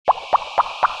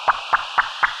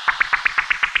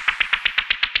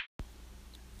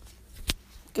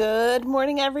Good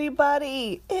morning,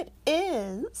 everybody. It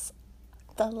is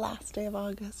the last day of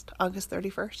August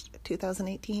 31st,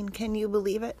 2018. Can you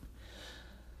believe it?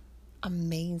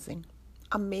 Amazing.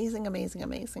 Amazing, amazing,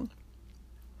 amazing.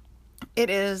 It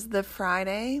is the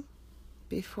Friday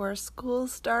before school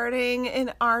starting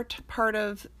in our part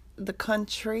of the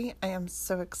country. I am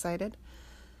so excited.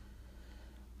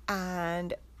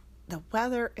 And the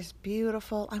weather is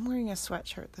beautiful. I'm wearing a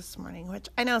sweatshirt this morning, which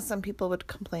I know some people would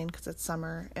complain because it's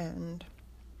summer and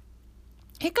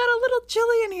it got a little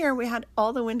chilly in here. We had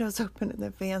all the windows open and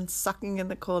the fans sucking in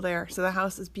the cold air. So the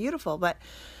house is beautiful, but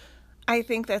I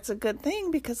think that's a good thing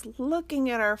because looking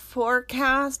at our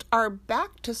forecast, our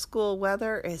back to school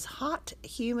weather is hot,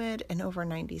 humid, and over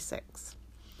 96.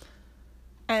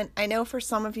 And I know for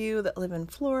some of you that live in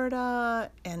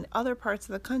Florida and other parts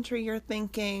of the country, you're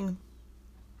thinking,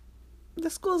 the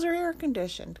schools are air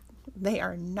conditioned. They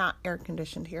are not air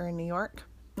conditioned here in New York.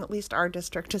 At least our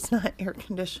district is not air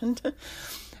conditioned.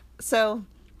 So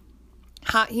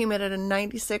hot, humid at a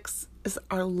 96 is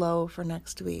our low for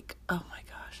next week. Oh my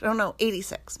gosh. Oh no,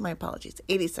 86. My apologies.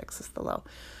 86 is the low.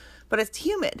 But it's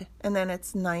humid and then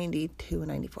it's 92,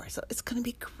 94. So it's going to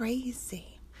be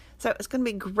crazy. So it's going to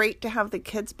be great to have the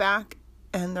kids back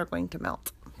and they're going to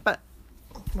melt. But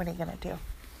what are you going to do?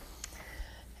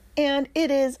 And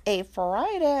it is a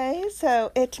Friday,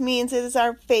 so it means it is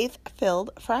our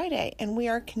Faith-Filled Friday. And we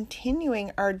are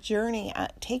continuing our journey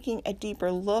at taking a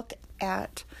deeper look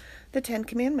at the Ten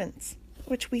Commandments,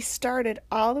 which we started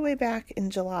all the way back in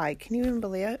July. Can you even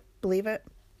believe it?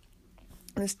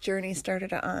 This journey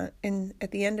started at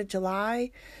the end of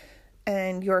July,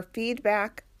 and your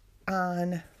feedback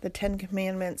on the Ten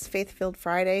Commandments Faith-Filled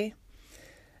Friday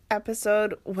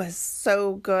episode was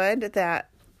so good that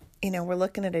we're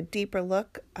looking at a deeper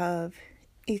look of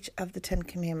each of the 10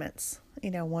 commandments,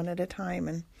 one at a time.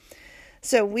 And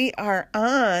so we are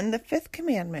on the 5th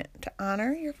commandment, to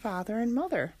honor your father and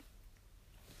mother.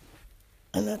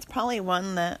 And that's probably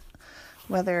one that,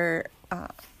 whether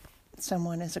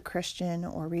someone is a Christian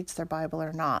or reads their Bible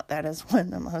or not, that is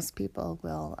one that most people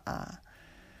will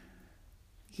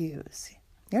use.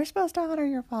 You're supposed to honor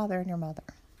your father and your mother.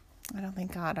 I don't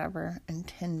think God ever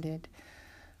intended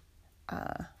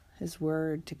his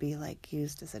word to be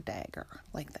used as a dagger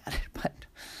like that, but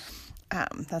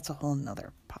that's a whole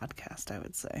nother podcast, I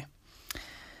would say.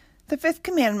 The 5th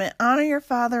commandment, honor your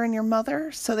father and your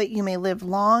mother so that you may live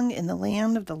long in the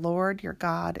land of the Lord your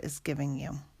God is giving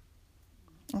you.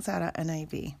 Is that an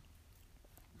NIV?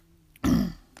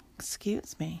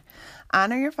 Excuse me.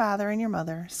 Honor your father and your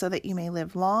mother so that you may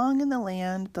live long in the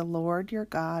land the Lord your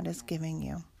God is giving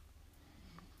you.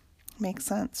 Makes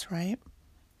sense, right?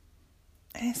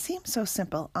 And it seems so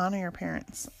simple. Honor your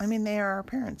parents. I mean, they are our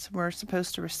parents. We're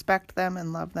supposed to respect them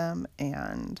and love them.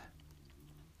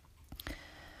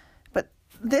 But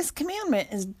this commandment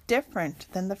is different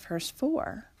than the first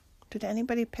 4. Did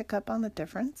anybody pick up on the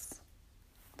difference?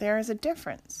 There is a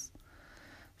difference.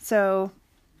 So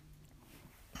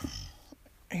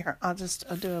here, I'll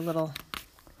do a little,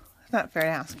 it's not fair to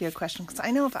ask you a question because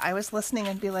I know if I was listening,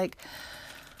 I'd be like,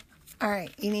 all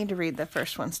right, you need to read the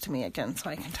first ones to me again so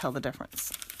I can tell the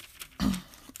difference.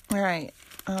 All right.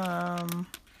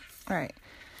 I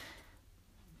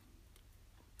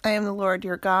am the Lord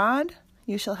your God.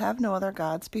 You shall have no other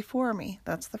gods before me.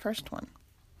 That's the first one.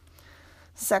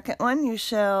 Second one, you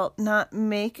shall not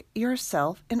make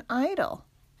yourself an idol.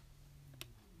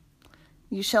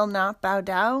 You shall not bow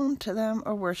down to them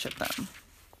or worship them.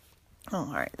 Oh,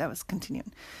 all right, that was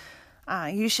continuing.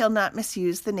 You shall not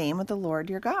misuse the name of the Lord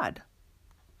your God.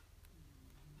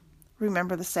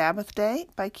 Remember the Sabbath day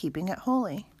by keeping it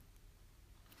holy.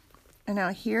 And now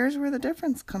here's where the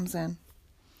difference comes in.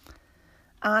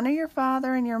 Honor your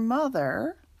father and your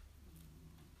mother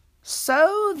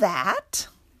so that,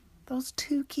 those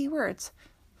 2 key words,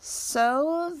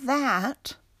 so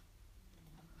that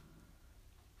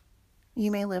you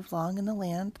may live long in the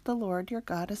land the Lord your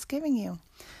God is giving you.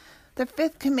 The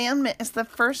 5th commandment is the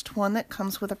first one that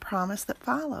comes with a promise that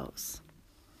follows.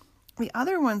 The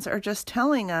other ones are just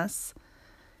telling us,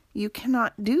 you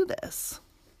cannot do this.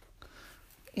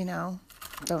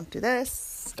 Don't do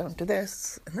this,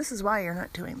 and this is why you're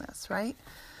not doing this, right?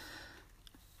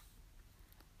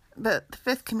 But the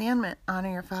 5th commandment,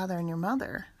 honor your father and your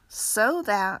mother, so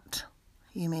that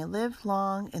you may live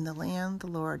long in the land the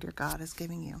Lord your God is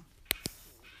giving you.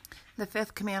 The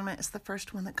 5th commandment is the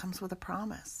first one that comes with a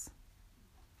promise.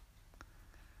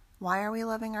 Why are we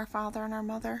loving our father and our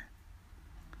mother?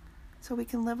 So we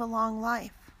can live a long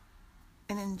life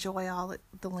and enjoy all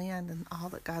the land and all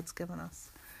that God's given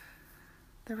us.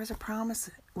 There was a promise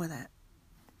with it.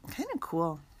 Kind of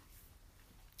cool.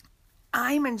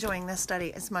 I'm enjoying this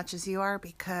study as much as you are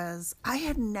because I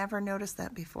had never noticed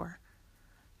that before.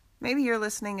 Maybe you're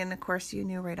listening and, of course, you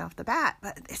knew right off the bat,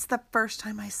 but it's the first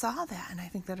time I saw that, and I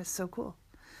think that is so cool.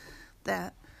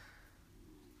 That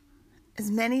as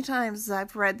many times as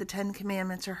I've read the 10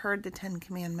 Commandments or heard the 10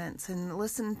 Commandments and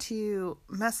listened to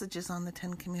messages on the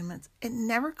 10 Commandments, it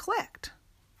never clicked.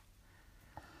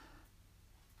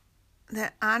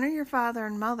 That honor your father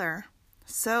and mother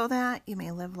so that you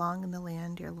may live long in the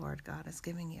land your Lord God is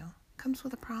giving you. Comes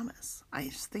with a promise. I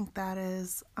just think that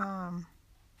is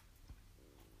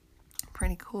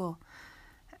pretty cool.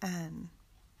 And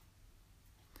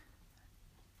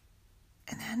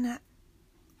then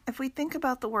if we think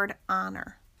about the word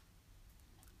honor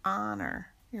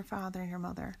your father and your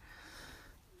mother,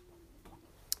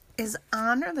 is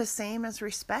honor the same as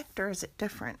respect, or is it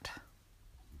different?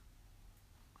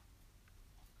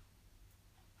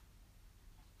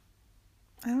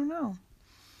 I don't know.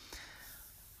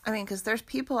 I mean, because there's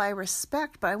people I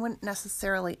respect, but I wouldn't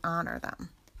necessarily honor them.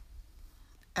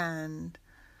 And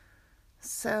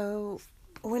so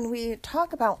when we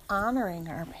talk about honoring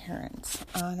our parents,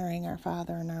 honoring our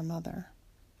father and our mother,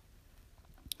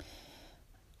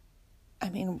 I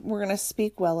mean, we're going to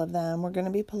speak well of them. We're going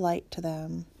to be polite to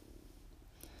them.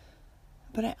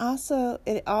 But it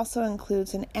also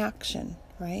includes an action,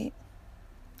 right?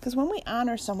 Because when we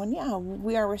honor someone,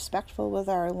 we are respectful with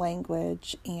our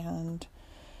language and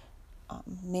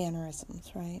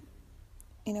mannerisms, right?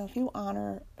 If you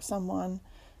honor someone,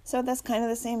 so that's kind of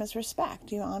the same as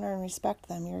respect. You honor and respect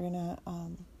them. You're going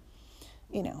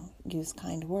to, use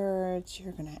kind words.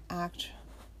 You're going to act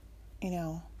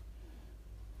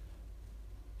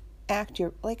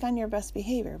on your best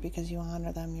behavior because you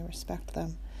honor them, you respect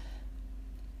them.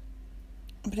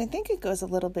 But I think it goes a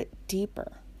little bit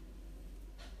deeper.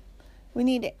 We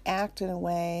need to act in a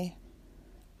way,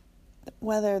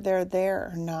 whether they're there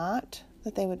or not,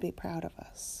 that they would be proud of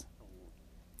us.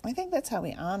 I think that's how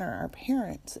we honor our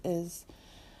parents, is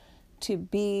to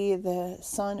be the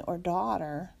son or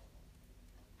daughter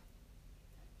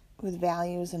with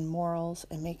values and morals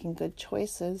and making good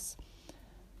choices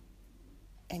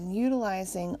and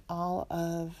utilizing all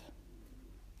of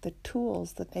the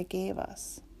tools that they gave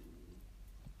us.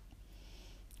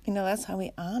 That's how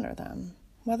we honor them.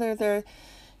 Whether they're,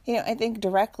 I think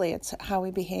directly it's how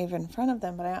we behave in front of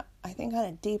them, but I think on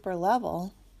a deeper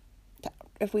level,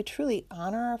 if we truly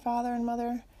honor our father and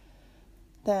mother,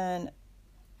 then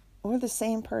we're the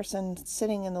same person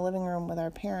sitting in the living room with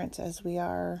our parents as we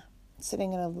are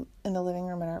sitting in the living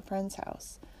room at our friend's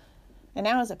house. And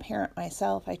now as a parent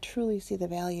myself, I truly see the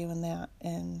value in that.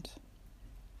 And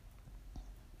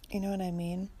you know what I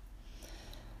mean?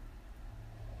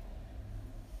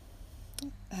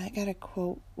 I got a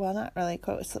quote, well, not really a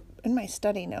quote, it's in my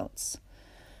study notes.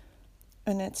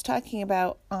 And it's talking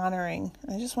about honoring.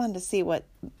 I just wanted to see what,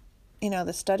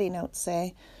 the study notes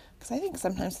say. Because I think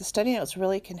sometimes the study notes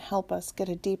really can help us get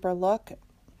a deeper look.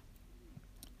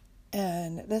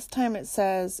 And this time it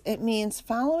says, it means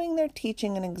following their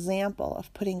teaching an example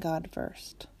of putting God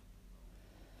first.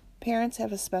 Parents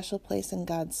have a special place in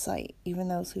God's sight. Even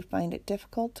those who find it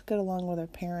difficult to get along with their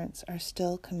parents are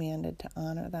still commanded to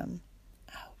honor them.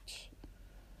 Ouch.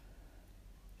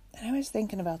 And I was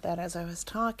thinking about that as I was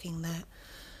talking, that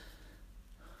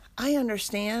I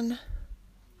understand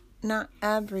not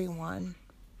everyone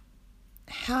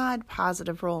had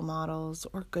positive role models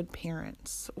or good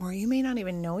parents, or you may not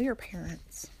even know your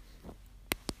parents.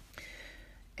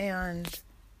 And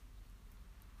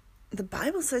the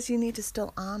Bible says you need to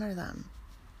still honor them.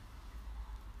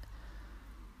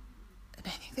 And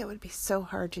I think that would be so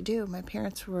hard to do. My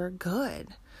parents were good.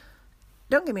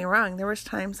 Don't get me wrong, there was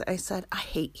times I said, I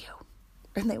hate you.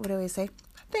 And they would always say,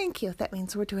 thank you, that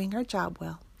means we're doing our job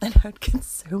well. And I would get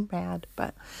so mad.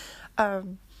 But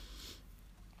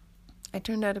I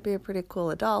turned out to be a pretty cool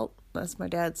adult, as my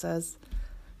dad says,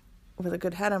 with a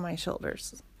good head on my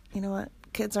shoulders. You know what?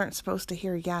 Kids aren't supposed to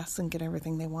hear yes and get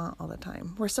everything they want all the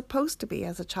time. We're supposed to be,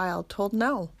 as a child, told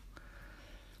no.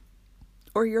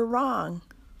 Or you're wrong.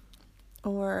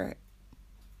 Or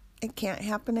it can't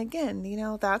happen again.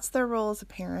 That's their role as a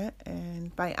parent.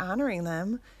 And by honoring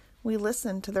them, we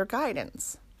listen to their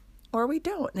guidance. Or we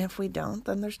don't. And if we don't,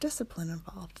 then there's discipline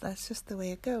involved. That's just the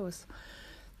way it goes.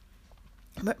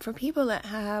 But for people that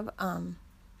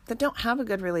that don't have a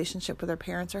good relationship with their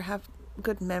parents or have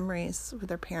good memories with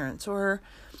their parents, or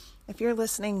if you're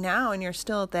listening now and you're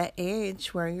still at that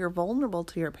age where you're vulnerable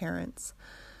to your parents,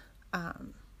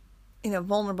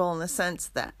 vulnerable in the sense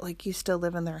that like you still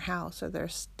live in their house or they're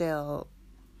still,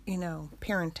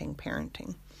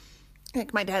 parenting.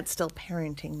 Like, my dad's still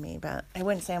parenting me, but I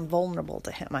wouldn't say I'm vulnerable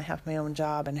to him. I have my own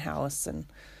job and house, and,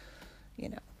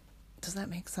 does that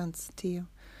make sense to you?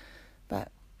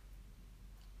 But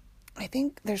I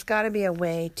think there's got to be a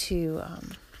way to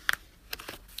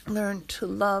learn to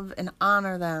love and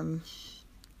honor them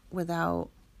without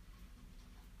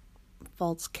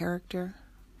false character,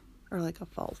 or like a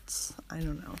false, I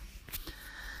don't know.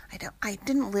 I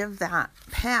didn't live that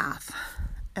path.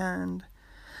 And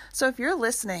so if you're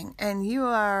listening and you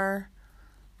are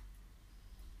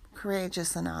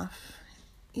courageous enough,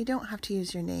 you don't have to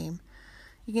use your name.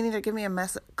 You can either give me a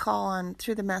call on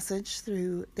through the message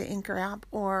through the Anchor app,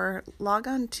 or log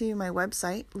on to my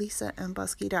website,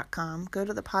 lisambusky.com, go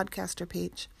to the podcaster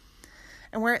page,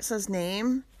 and where it says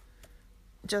name,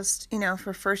 just,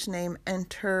 for first name,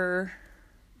 enter,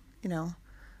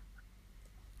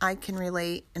 I can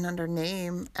relate, and under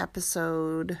name,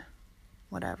 episode,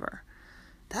 whatever.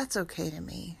 That's okay to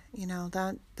me.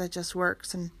 That just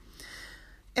works. And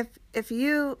if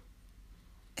you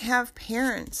have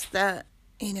parents that,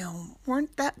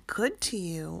 weren't that good to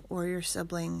you or your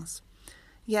siblings,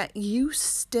 yet you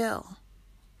still,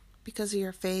 because of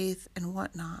your faith and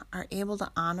whatnot, are able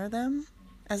to honor them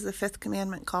as the fifth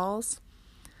commandment calls,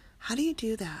 how do you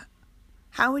do that?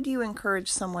 How would you encourage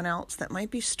someone else that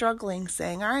might be struggling,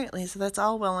 saying, all right, Lisa, that's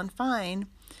all well and fine.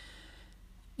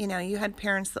 You had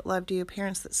parents that loved you,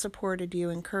 parents that supported you,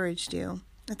 encouraged you.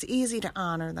 It's easy to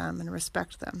honor them and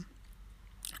respect them.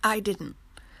 I didn't.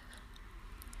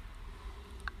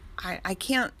 I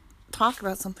can't talk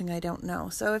about something I don't know.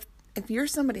 So if you're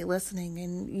somebody listening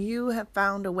and you have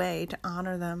found a way to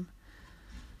honor them,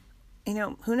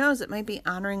 who knows, it might be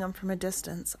honoring them from a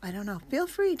distance. I don't know. Feel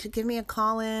free to give me a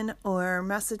call in or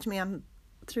message me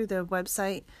through the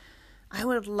website. I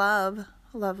would love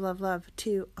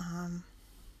to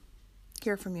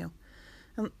hear from you.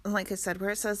 And like I said, where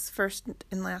it says first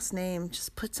and last name,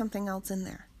 just put something else in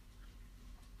there.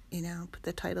 Put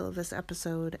the title of this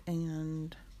episode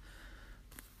and,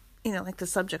 like the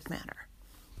subject matter.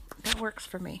 That works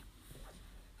for me.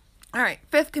 All right,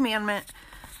 fifth commandment,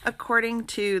 according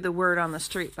to the Word on the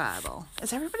Street Bible.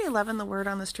 Is everybody loving the Word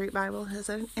on the Street Bible? Has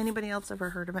anybody else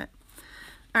ever heard of it?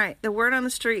 All right, the Word on the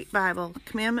Street Bible,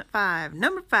 Commandment 5.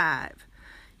 Number 5,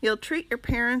 you'll treat your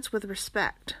parents with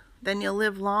respect. Then you'll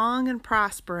live long and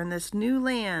prosper in this new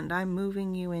land I'm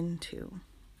moving you into.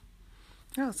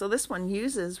 Oh, so this one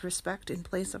uses respect in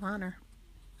place of honor.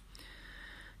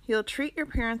 You'll treat your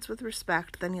parents with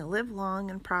respect, then you'll live long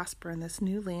and prosper in this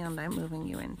new land I'm moving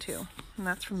you into. And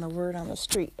that's from the Word on the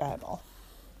Street Bible.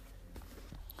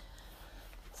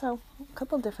 So, a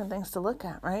couple different things to look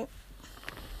at, right?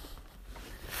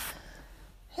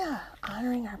 Yeah,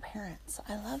 honoring our parents.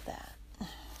 I love that.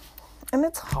 And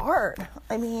it's hard.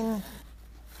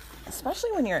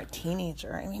 Especially when you're a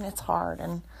teenager. It's hard.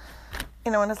 And,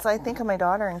 and I think of my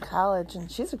daughter in college, and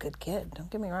she's a good kid, don't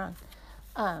get me wrong.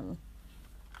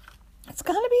 It's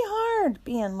going to be hard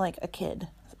being like a kid.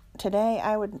 Today,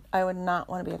 I would not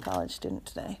want to be a college student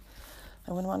today.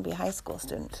 I wouldn't want to be a high school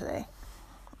student today.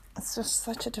 It's just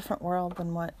such a different world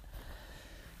than what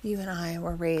you and I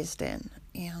were raised in.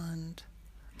 And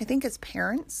I think as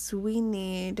parents, we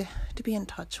need to be in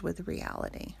touch with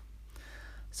reality.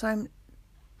 So I'm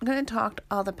going to talk to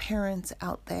all the parents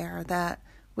out there that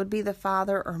would be the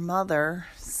father or mother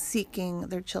seeking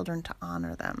their children to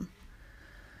honor them.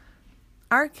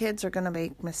 Our kids are going to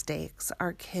make mistakes.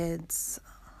 Our kids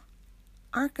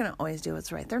aren't going to always do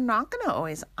what's right. They're not going to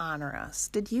always honor us.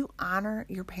 Did you honor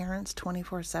your parents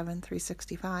 24/7,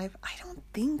 365? I don't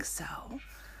think so.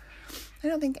 I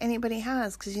don't think anybody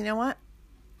has, because you know what?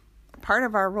 Part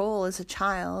of our role as a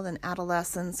child and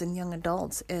adolescents and young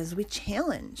adults is we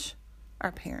challenge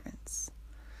our parents.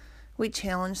 We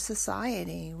challenge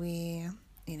society. We,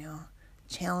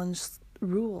 challenge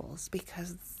rules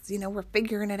because, we're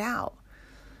figuring it out.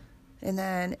 And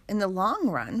then in the long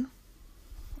run,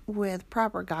 with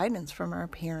proper guidance from our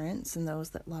parents and those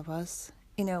that love us,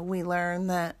 we learn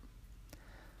that,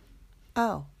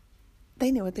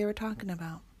 they knew what they were talking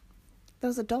about.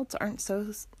 Those adults aren't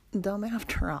so dumb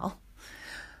after all.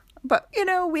 But,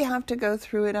 we have to go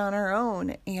through it on our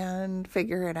own and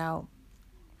figure it out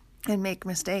and make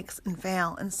mistakes and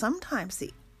fail. And sometimes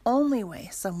the only way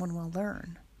someone will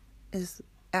learn is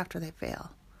after they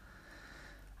fail.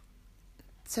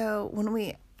 So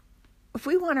if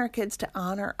we want our kids to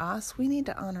honor us, we need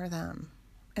to honor them.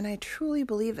 And I truly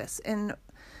believe this. And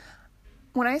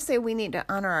when I say we need to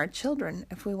honor our children,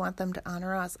 if we want them to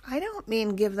honor us, I don't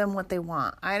mean give them what they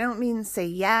want. I don't mean say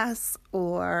yes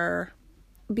or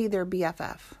be their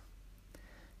BFF.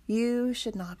 You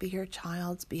should not be your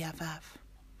child's BFF.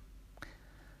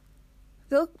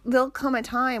 There'll come a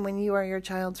time when you are your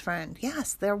child's friend.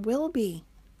 Yes, there will be.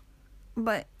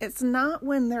 But it's not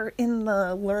when they're in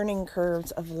the learning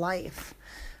curves of life,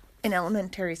 in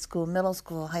elementary school, middle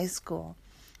school, high school.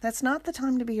 That's not the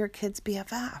time to be your kid's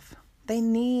BFF. They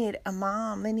need a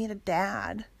mom. They need a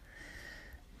dad.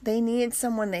 They need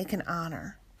someone they can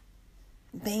honor.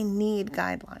 They need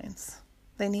guidelines.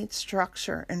 They need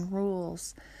structure and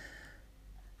rules.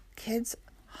 Kids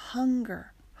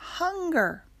hunger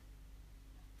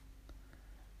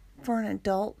for an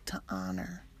adult to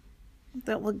honor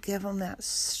that will give them that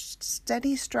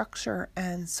steady structure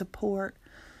and support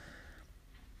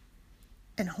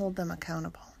and hold them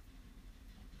accountable.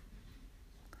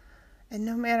 And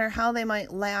no matter how they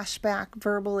might lash back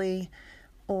verbally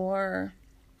or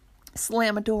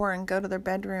slam a door and go to their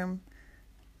bedroom,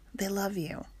 they love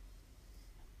you.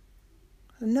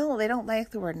 No, they don't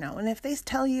like the word no. And if they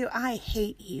tell you, I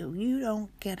hate you, you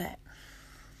don't get it.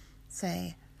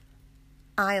 Say,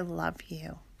 I love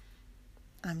you.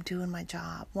 I'm doing my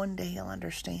job. One day you'll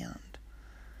understand.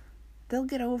 They'll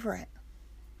get over it.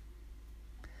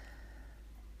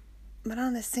 But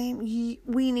on the same,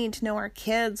 we need to know our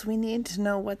kids. We need to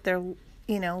know what they're,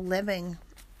 living.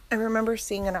 I remember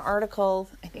seeing an article,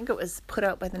 I think it was put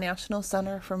out by the National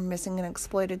Center for Missing and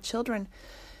Exploited Children,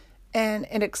 and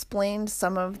it explained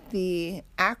some of the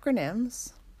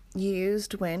acronyms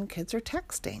used when kids are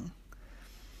texting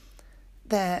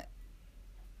that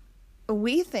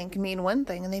we think mean one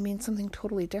thing and they mean something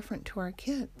totally different to our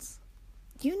kids.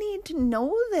 You need to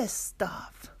know this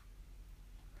stuff.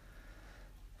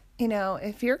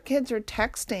 If your kids are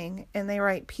texting and they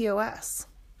write POS,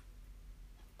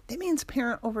 that means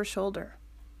parent over shoulder.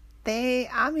 They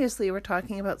obviously were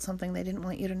talking about something they didn't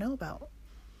want you to know about.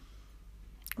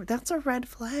 That's a red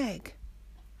flag.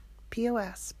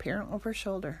 POS, parent over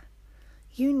shoulder.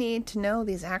 You need to know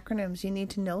these acronyms. You need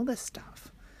to know this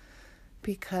stuff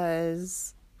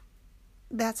because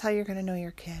that's how you're going to know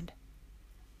your kid.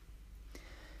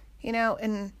 I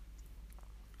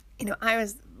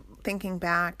was thinking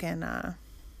back and I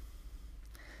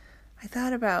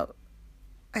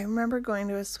remember going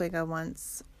to Oswego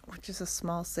once, which is a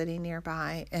small city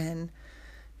nearby, and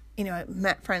I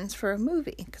met friends for a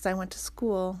movie because I went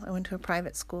to a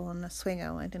private school in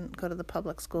Oswego. I didn't go to the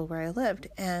public school where I lived,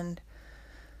 and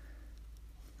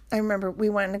I remember we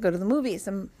wanted to go to the movies,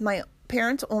 and my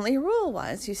parents' only rule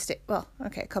was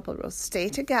a couple of rules. Stay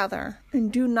together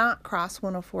and do not cross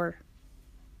 104.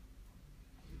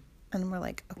 And we're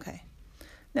like, okay.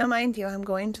 Now, mind you, I'm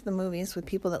going to the movies with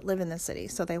people that live in the city,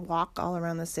 so they walk all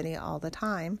around the city all the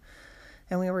time.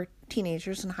 And we were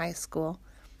teenagers in high school.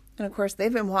 And, of course,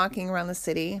 they've been walking around the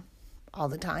city all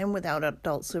the time without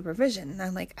adult supervision. And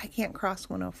I'm like, I can't cross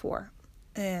 104.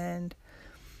 And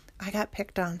I got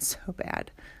picked on so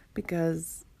bad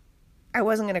because I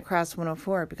wasn't going to cross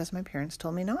 104 because my parents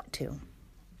told me not to.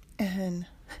 And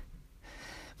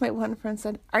my one friend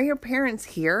said, are your parents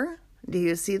here? Do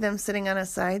you see them sitting on a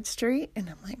side street? And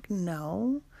I'm like,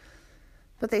 no.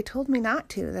 But they told me not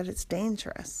to, that it's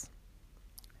dangerous.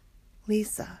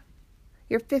 Lisa,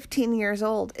 you're 15 years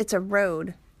old. It's a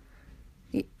road.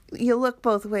 You look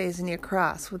both ways and you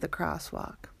cross with a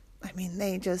crosswalk.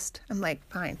 I'm like,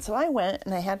 fine. So I went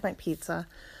and I had my pizza.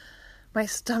 My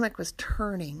stomach was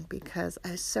turning because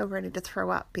I was so ready to throw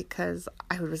up because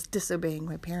I was disobeying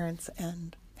my parents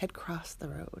and had crossed the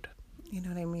road. You know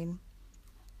what I mean?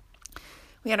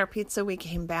 We had our pizza, we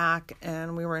came back,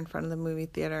 and we were in front of the movie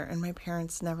theater, and my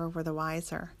parents never were the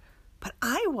wiser. But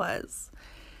I was.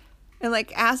 And,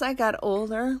 as I got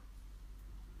older,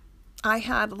 I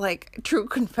had, true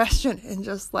confession and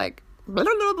just, blah, blah,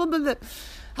 blah, blah, blah.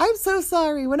 I'm so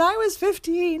sorry. When I was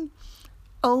 15,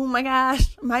 oh, my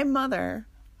gosh, my mother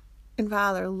and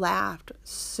father laughed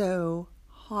so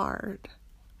hard.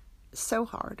 So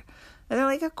hard. And they're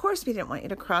like, of course we didn't want you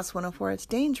to cross 104. It's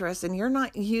dangerous. And you're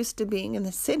not used to being in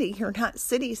the city. You're not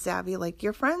city savvy like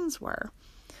your friends were.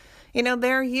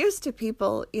 They're used to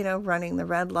people, running the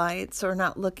red lights or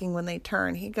not looking when they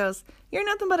turn. He goes, you're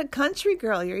nothing but a country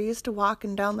girl. You're used to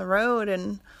walking down the road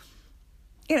and,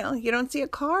 you don't see a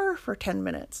car for 10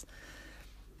 minutes.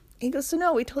 He goes, so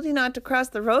no, we told you not to cross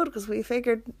the road because we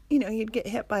figured, you'd get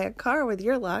hit by a car with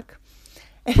your luck.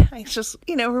 And I just,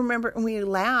 remember, and we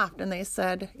laughed, and they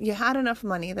said, you had enough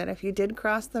money that if you did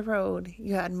cross the road,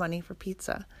 you had money for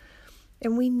pizza.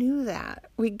 And we knew that.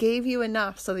 We gave you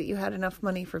enough so that you had enough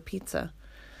money for pizza.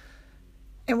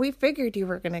 And we figured you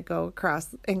were going to go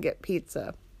across and get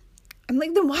pizza. I'm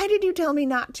like, then why did you tell me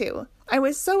not to? I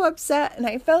was so upset, and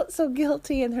I felt so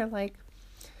guilty. And they're like,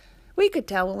 we could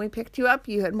tell when we picked you up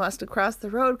you must have crossed the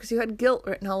road because you had guilt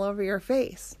written all over your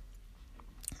face.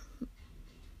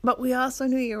 But we also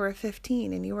knew you were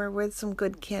 15 and you were with some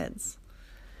good kids.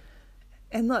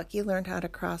 And look, you learned how to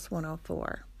cross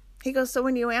 104. He goes, so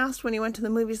when you asked when you went to the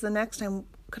movies the next time,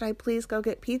 could I please go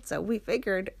get pizza? We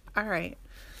figured, all right.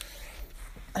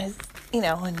 And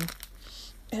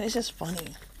it was just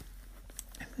funny.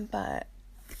 But,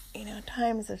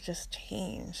 times have just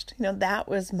changed. That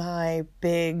was my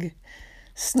big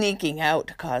sneaking out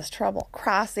to cause trouble.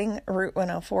 Crossing Route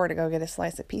 104 to go get a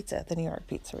slice of pizza at the New York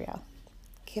Pizzeria.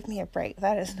 Give me a break.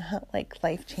 That is not like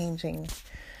life-changing.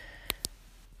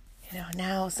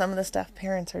 Now some of the stuff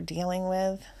parents are dealing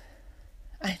with,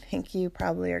 I think you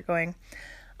probably are going,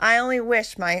 I only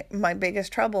wish my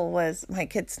biggest trouble was my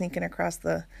kid sneaking across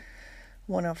the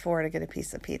 104 to get a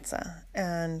piece of pizza.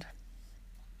 And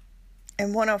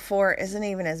 104 isn't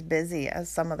even as busy as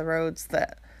some of the roads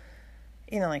that,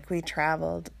 like we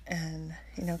traveled. And,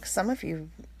 'cause some of you,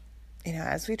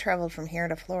 as we traveled from here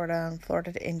to Florida and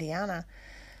Florida to Indiana,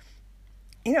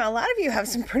 a lot of you have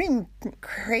some pretty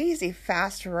crazy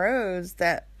fast roads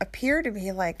that appear to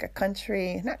be like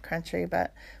not country,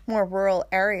 but more rural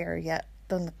area, yet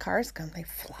when the cars come, they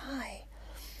fly.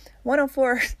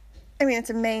 104, it's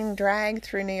a main drag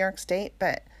through New York State,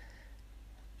 but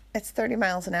it's 30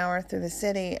 miles an hour through the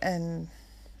city, and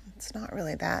it's not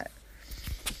really that.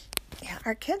 Yeah,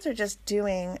 our kids are just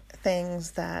doing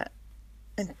things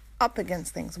and up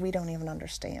against things we don't even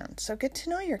understand. So get to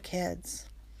know your kids.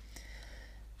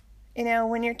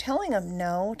 When you're telling them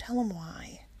no, tell them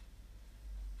why.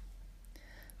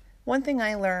 One thing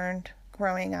I learned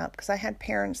growing up, because I had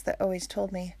parents that always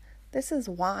told me, this is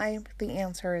why the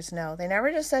answer is no. They never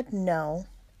just said no.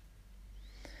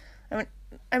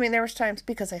 There was times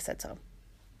because I said so.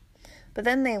 But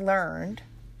then they learned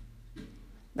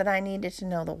that I needed to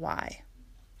know the why.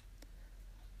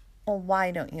 Well,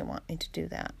 why don't you want me to do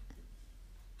that?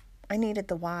 I needed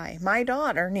the why. My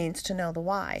daughter needs to know the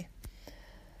why.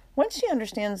 Once she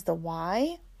understands the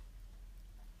why,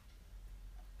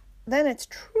 then it's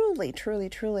truly, truly,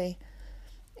 truly,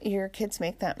 your kids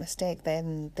make that mistake,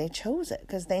 then they chose it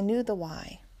because they knew the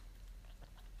why.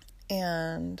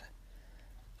 And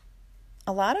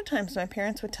a lot of times my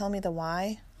parents would tell me the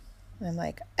why, and I'm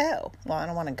like, oh, well, I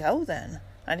don't want to go then.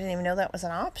 I didn't even know that was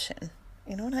an option.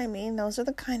 You know what I mean? Those are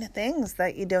the kind of things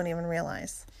that you don't even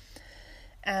realize.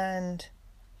 And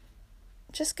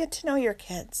just get to know your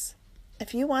kids.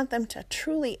 If you want them to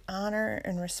truly honor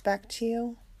and respect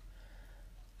you,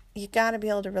 you got to be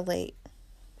able to relate.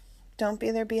 Don't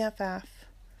be their BFF.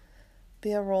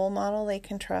 Be a role model they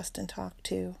can trust and talk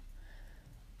to.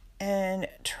 And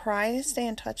try to stay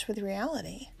in touch with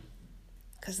reality.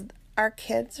 Because our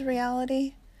kids'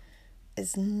 reality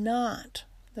is not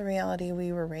the reality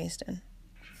we were raised in.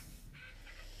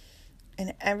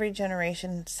 And every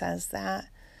generation says that.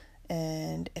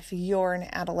 And if you're an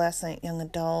adolescent, young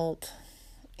adult,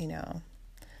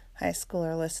 high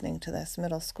schooler listening to this,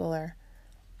 middle schooler,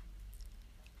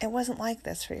 it wasn't like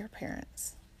this for your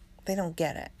parents. They don't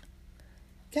get it.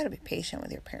 You got to be patient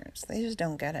with your parents. They just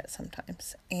don't get it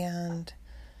sometimes.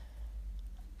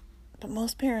 But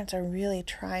most parents are really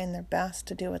trying their best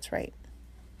to do what's right.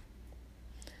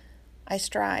 I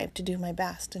strive to do my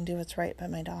best and do what's right by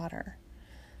my daughter.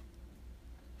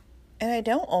 And I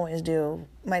don't always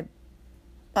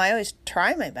I always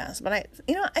try my best, but I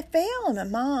fail. I'm a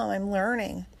mom. I'm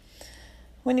learning.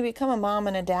 When you become a mom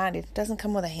and a dad, it doesn't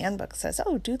come with a handbook that says,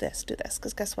 oh, do this.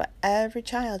 Because guess what? Every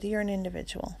child, you're an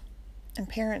individual. And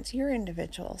parents, you're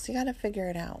individuals. You got to figure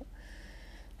it out.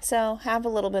 So have a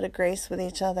little bit of grace with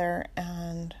each other,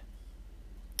 and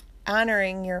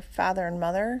honoring your father and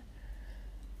mother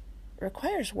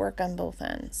requires work on both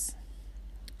ends.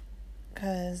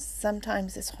 Because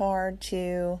sometimes it's hard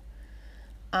to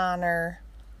honor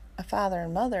a father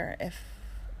and mother if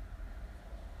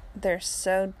they're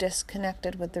so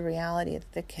disconnected with the reality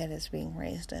that the kid is being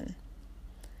raised in.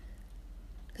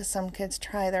 Because some kids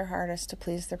try their hardest to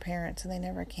please their parents and they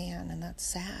never can, and that's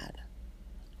sad.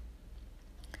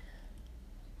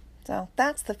 So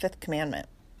that's the 5th commandment.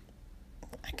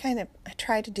 I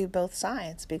try to do both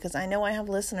sides because I know I have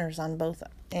listeners on both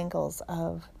angles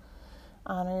of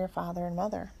honor your father and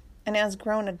mother. And as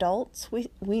grown adults,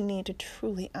 we need to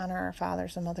truly honor our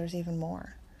fathers and mothers even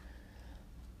more.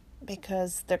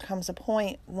 Because there comes a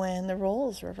point when the role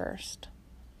is reversed.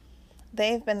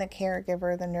 They've been the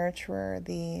caregiver, the nurturer,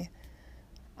 the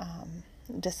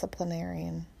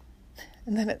disciplinarian.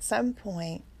 And then at some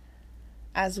point,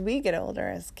 as we get older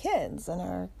as kids and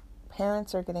our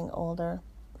parents are getting older,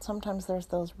 sometimes there's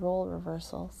those role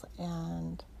reversals,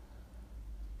 and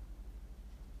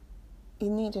you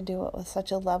need to do it with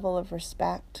such a level of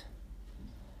respect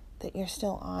that you're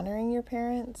still honoring your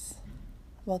parents,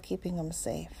 while keeping them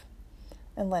safe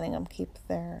and letting them keep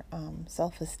their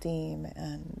self-esteem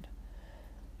and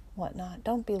whatnot.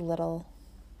 Don't belittle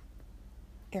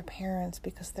your parents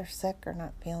because they're sick or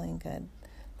not feeling good.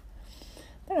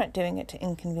 They're not doing it to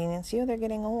inconvenience you. They're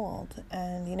getting old.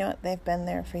 And you know what? They've been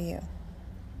there for you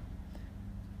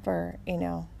for,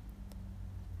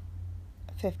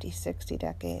 50, 60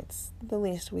 decades. The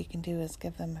least we can do is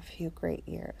give them a few great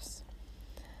years.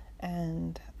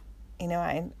 And,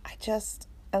 I just,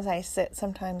 as I sit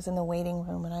sometimes in the waiting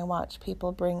room and I watch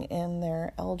people bring in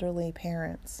their elderly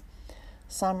parents,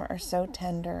 some are so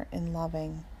tender and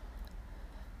loving.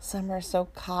 Some are so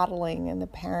coddling, and the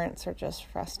parents are just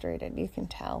frustrated. You can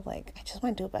tell, I just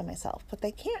want to do it by myself, but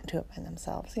they can't do it by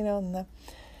themselves, and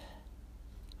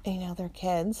their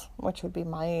kids, which would be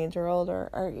my age or older,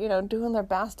 are, doing their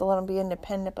best to let them be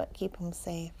independent, but keep them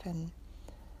safe. And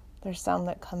there's some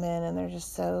that come in and they're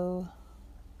just so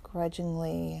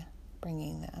grudgingly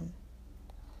bringing them.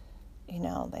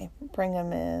 They bring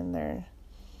them in, they're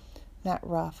not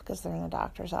rough because they're in the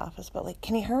doctor's office, but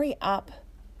can you hurry up?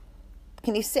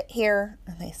 Can you sit here?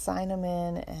 And they sign them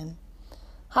in. And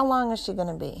how long is she going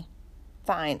to be?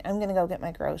 Fine, I'm going to go get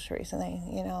my groceries. And they,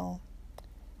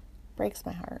 breaks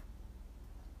my heart.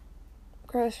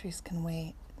 Groceries can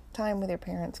wait. Time with your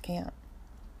parents can't.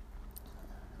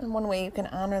 And one way you can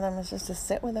honor them is just to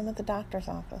sit with them at the doctor's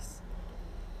office.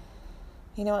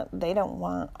 You know what? They don't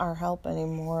want our help any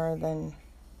more than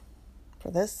for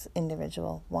this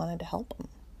individual wanted to help them.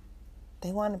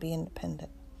 They want to be independent.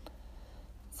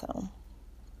 So,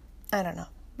 I don't know.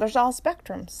 There's all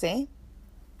spectrums, see?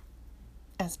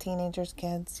 As teenagers,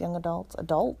 kids, young adults,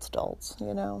 adults,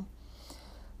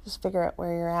 Just figure out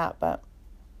where you're at. But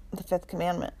the 5th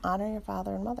commandment, honor your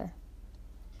father and mother.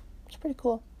 It's pretty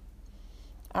cool.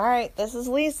 All right, this is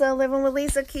Lisa, living with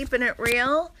Lisa, keeping it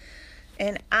real.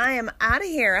 And I am out of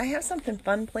here. I have something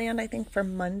fun planned, I think, for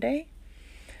Monday.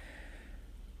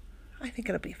 I think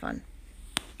it'll be fun.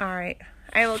 All right.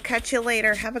 I will catch you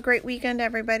later. Have a great weekend,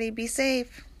 everybody. Be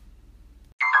safe.